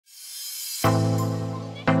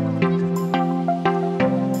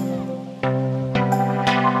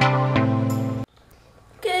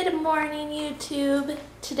YouTube.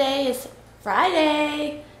 Today is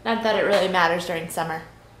Friday. Not that it really matters during summer.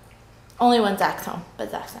 Only when Zach's home,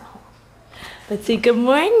 but Zach's not home. Let's say good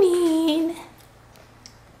morning.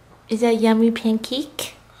 Is that yummy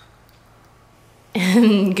pancake?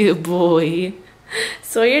 Good boy.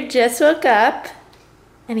 Sawyer just woke up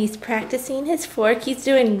and he's practicing his fork. He's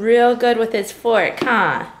doing real good with his fork,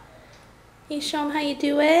 huh? Can you show him how you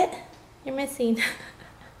do it? You're missing.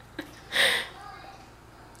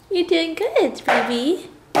 You're doing good, baby.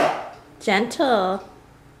 Gentle.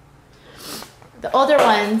 The older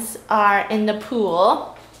ones are in the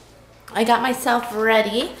pool. I got myself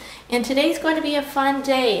ready, and today's going to be a fun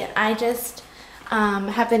day. I just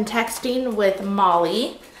have been texting with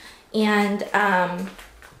Molly, and I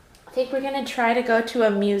think we're gonna try to go to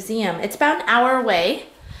a museum. It's about an hour away,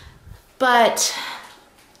 but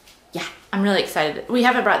yeah, I'm really excited. We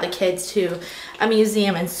haven't brought the kids to a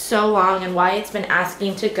museum in so long, and Wyatt's been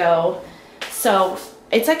asking to go. So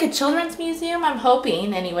it's like a children's museum, I'm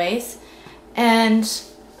hoping anyways. And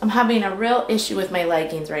I'm having a real issue with my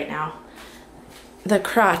leggings right now. The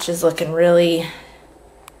crotch is looking really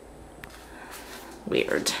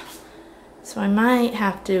weird. So I might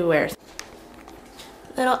have to wear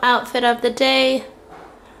little outfit of the day.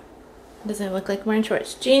 Does it look like I'm wearing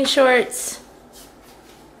shorts? Jean shorts.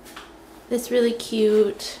 This really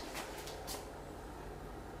cute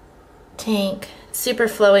tank. Super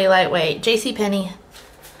flowy, lightweight. JCPenney.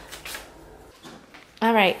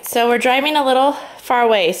 All right, so we're driving a little far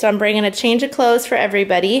away, so I'm bringing a change of clothes for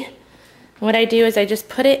everybody. What I do is I just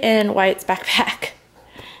put it in Wyatt's backpack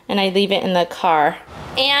and I leave it in the car.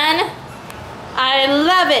 And I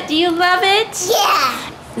love it. Do you love it? Yeah.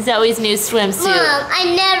 Zoe's new swimsuit. Mom, I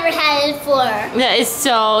never had it before. That is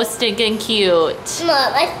so stinking cute.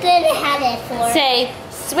 Mom, I couldn't have it before. Say,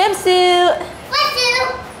 swimsuit.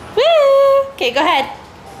 Swimsuit. Woo! Okay, go ahead.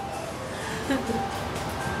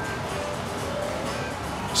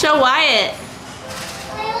 Show Wyatt.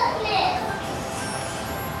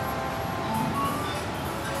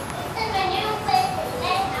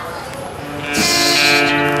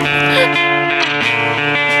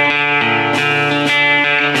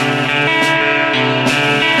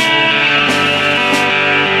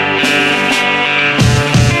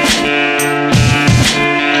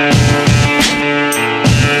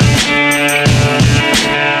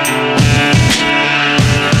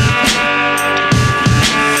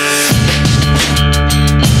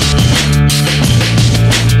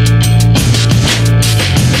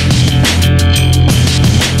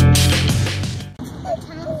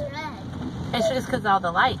 Because all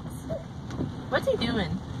the lights. What's he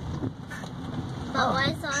doing? But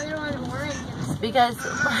why is the other one orange? Because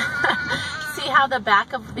see how the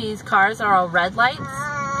back of these cars are all red lights?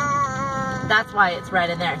 That's why it's red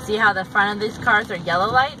in there. See how the front of these cars are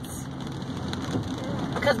yellow lights?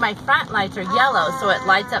 Because my front lights are yellow, so it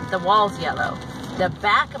lights up the walls yellow. The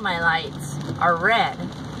back of my lights are red,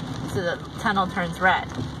 so the tunnel turns red.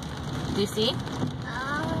 Do you see?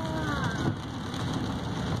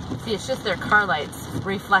 See, it's just their car lights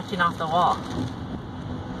reflecting off the wall.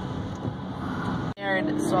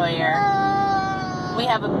 Sawyer. We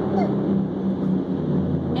have a...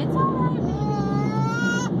 It's alright, baby.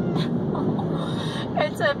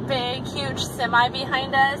 It's a big, huge semi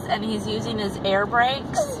behind us, and he's using his air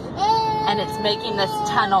brakes, and it's making this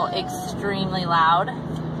tunnel extremely loud.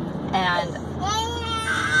 And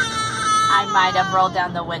I might have rolled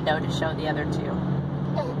down the window to show the other two.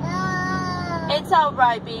 It's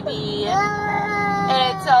alright, baby.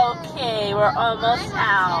 It's okay. We're almost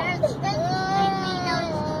out.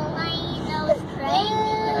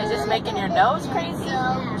 Is this making your nose crazy?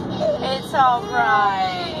 It's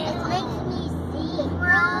alright.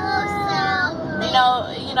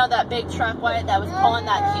 You know that big truck, Wyatt, that was pulling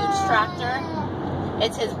that huge tractor?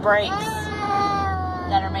 It's his brakes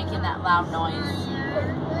that are making that loud noise.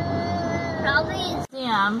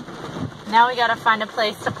 Yeah. Now we gotta find a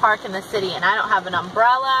place to park in the city, and I don't have an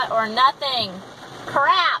umbrella or nothing.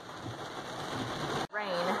 Crap!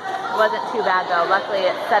 Rain wasn't too bad though. Luckily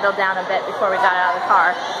it settled down a bit before we got out of the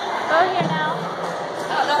car. Go here now.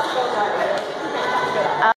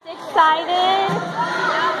 Excited?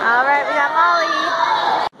 Alright, we got Molly.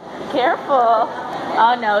 Careful.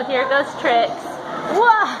 Oh no, here goes Trix.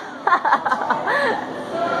 Whoa!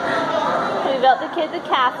 We built the kids a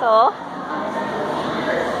castle.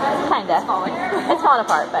 Kinda. It's falling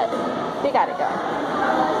apart, but we got it going.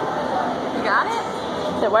 You got it?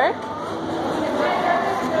 Does it work?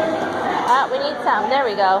 We need some. There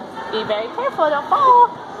we go. Be very careful, don't fall.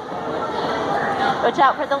 Watch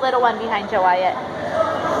out for the little one behind you, Wyatt.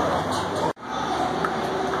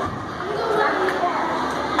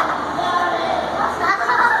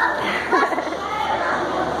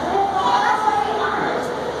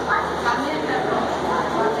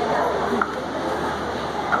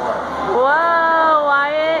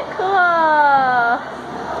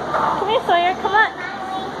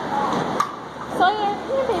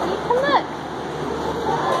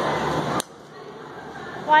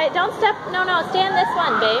 Wyatt, don't step. No, no, stay on this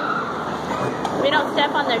one, babe. We don't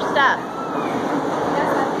step on their stuff.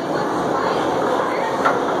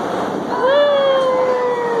 Woo!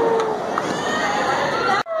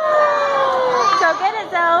 Go get it,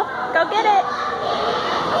 Zoe. Go get it.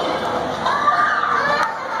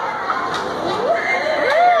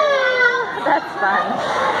 Woo! That's fun.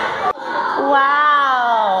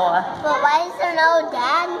 Wow. But why is there no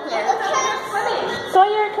dad here?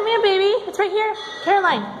 Sawyer, come here, baby. It's right here.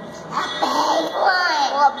 Caroline. Will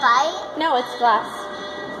it bite? No, it's glass.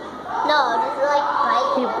 No, does it like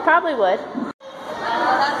bite? You probably would.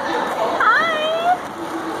 Hi.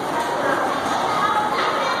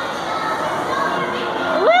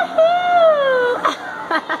 Woohoo!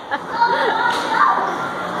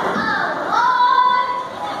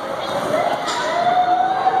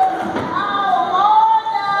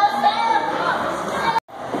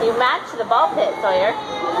 You matched the ball pit, Sawyer.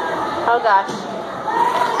 Oh gosh.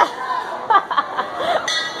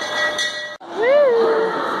 Woo!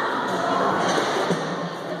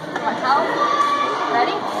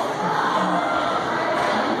 Ready?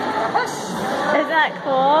 Isn't that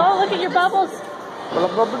cool? Look at your bubbles.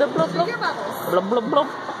 Blub, blub, blub, blub, blub. Your bubbles. Blub, blub, blub.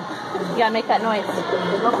 You gotta make that noise.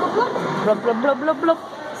 Blub, blub, blub. Blub, blub, blub, blub, blub.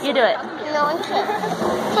 You do it. No one can.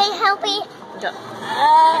 Hey, help me. Go.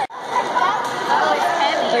 Oh, it's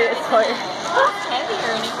heavy. Look at Sawyer. It's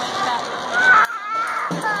heavier and it went back.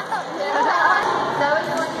 Zoe,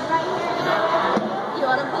 you want to right here? You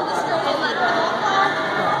want to pull the string and let her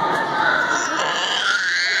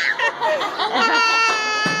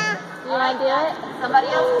You wanna do it? Somebody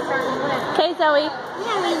else's turn to win. Okay, Zoe.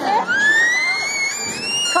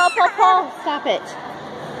 Pull, pull, pull. Stop it.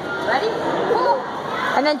 Ready? Pull.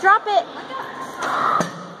 And then drop it.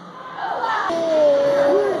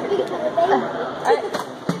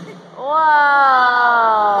 Whoa.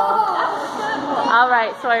 All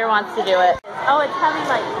right, Sawyer wants to do it. Oh, it's having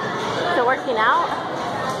like, so working out?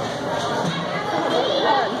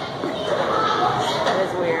 That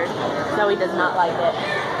is weird. Zoe does not like it.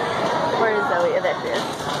 Where is Zoe? Oh, there she is.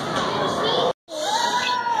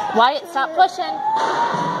 Wyatt, stop pushing.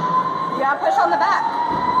 You gotta push on the back.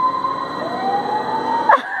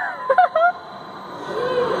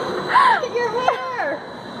 Look at your hair.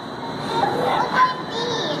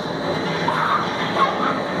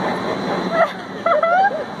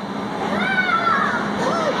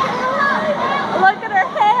 Look at her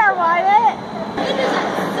hair, Wyatt. It is at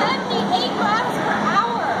 78 miles per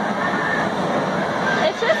hour.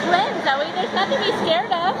 It's just wind, Zoe. There's nothing to be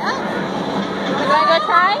scared of. You want to go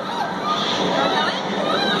try?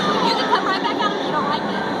 You can come right back out if you don't like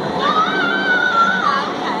it.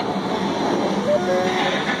 Okay.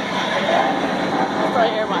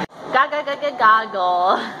 Sawyer wants.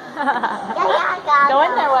 Goggle. Go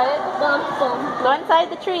in there, Wyatt. Go inside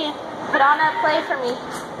the tree. Put on a play for me.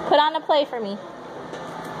 Put on a play for me.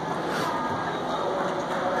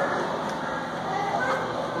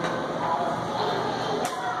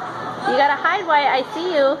 You gotta hide, Wyatt. I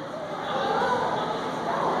see you.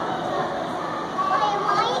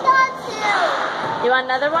 You want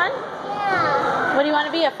another one? Yeah. What do you want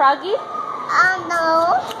to be? A froggy?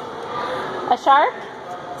 No. A shark?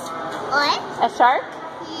 What? A shark?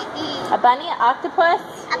 A bunny? An octopus?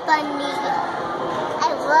 A bunny.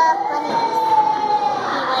 I love bunnies.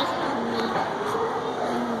 He likes bunnies.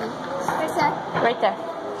 Where's that? Right there.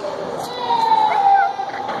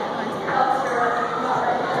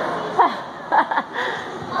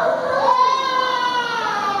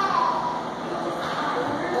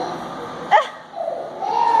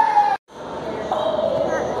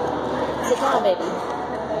 Sit down, baby.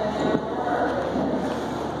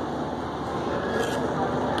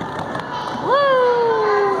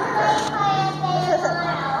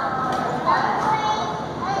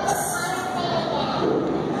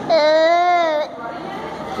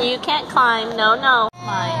 You can't climb. No, no.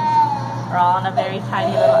 Mine. We're all on a very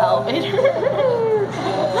tiny little elevator.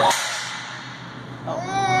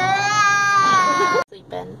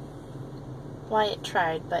 Sleeping. Wyatt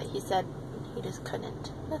tried, but he said he just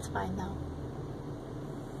couldn't. That's fine though.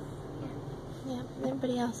 Yeah,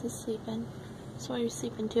 everybody else is sleeping. Sawyer's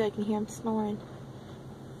sleeping too. I can hear him snoring.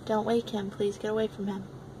 Don't wake him. Please get away from him.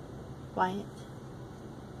 Wyatt.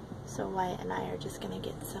 So Wyatt and I are just gonna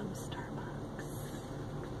get some Starbucks.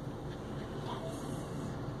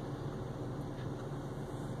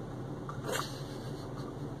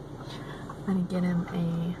 I'm gonna get him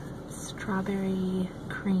a strawberry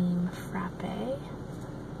cream frappuccino,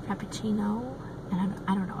 and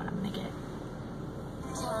I don't know what I'm gonna get.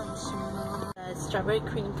 A strawberry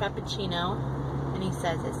cream frappuccino, and he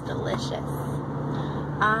says it's delicious.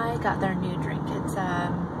 I got their new drink. It's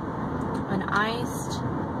iced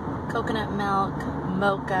coconut milk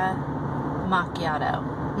mocha macchiato.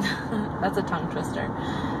 That's a tongue twister.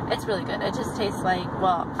 It's really good. It just tastes like,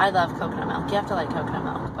 well, I love coconut milk. You have to like coconut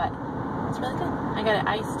milk, but it's really good. I got it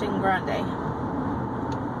iced and grande.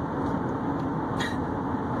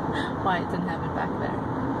 Wyatt's in heaven back there.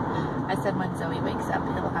 I said when Zoe wakes up,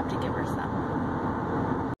 he'll have to give her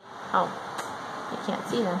some. Oh, you can't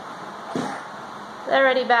see them. They're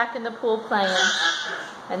already back in the pool playing,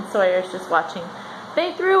 and Sawyer's just watching.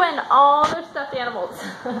 They threw in all their stuffed animals.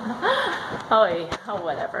 Oh,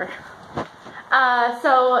 whatever.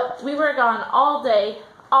 So we were gone all day.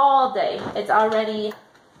 It's already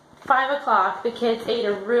 5 o'clock. The kids ate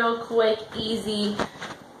a real quick, easy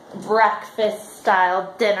breakfast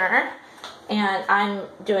style dinner, and I'm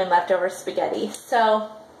doing leftover spaghetti. So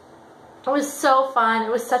it was so fun.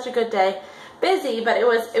 It was such a good day. Busy, but it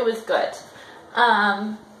was good.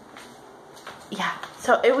 Yeah,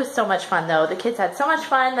 so it was so much fun though. The kids had so much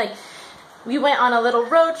fun. Like, we went on a little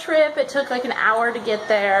road trip. It took like an hour to get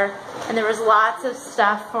there, and there was lots of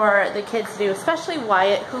stuff for the kids to do, especially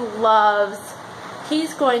Wyatt, who loves,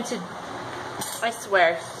 he's going to, I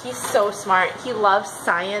swear, he's so smart. He loves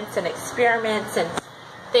science and experiments and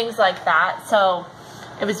things like that. So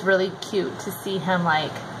it was really cute to see him,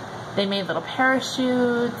 like, they made little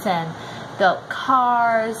parachutes and built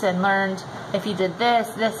cars and learned if you did this,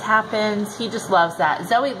 this happens. He just loves that.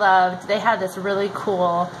 Zoe loved, they had this really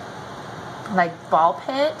cool like ball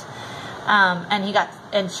pit,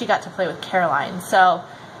 and she got to play with Caroline. So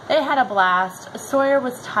they had a blast. Sawyer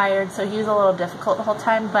was tired, so he was a little difficult the whole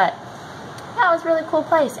time, but yeah, it was a really cool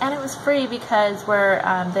place, and it was free because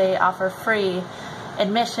they offer free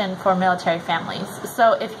admission for military families.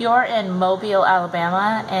 So if you're in Mobile,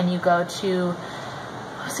 Alabama, and you go to,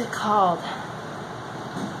 what's it called?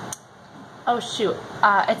 Oh shoot,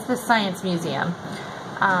 it's the Science Museum.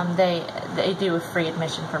 They do a free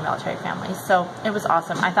admission for military families, so it was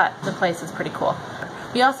awesome. I thought the place was pretty cool.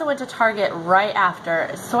 We also went to Target right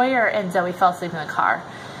after. Sawyer and Zoe fell asleep in the car,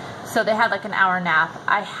 so they had like an hour nap.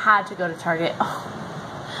 I had to go to Target.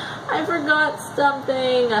 Oh, I forgot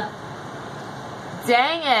something.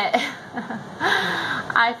 Dang it.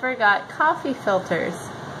 I forgot coffee filters.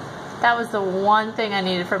 That was the one thing I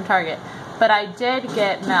needed from Target. But I did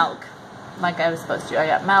get milk, like I was supposed to. I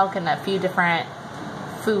got milk and a few different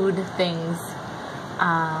food things.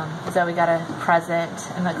 Zoe got a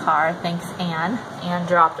present in the car. Thanks, Anne. Anne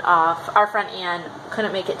dropped off. Our friend Anne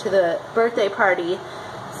couldn't make it to the birthday party,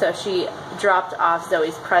 so she dropped off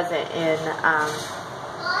Zoe's present in,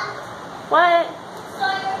 what?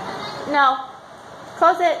 No.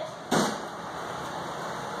 Close it.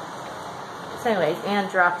 So anyways, Anne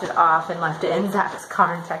dropped it off and left it in Zach's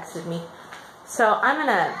car and texted me. So I'm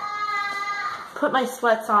gonna put my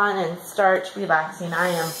sweats on and start relaxing. I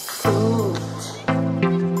am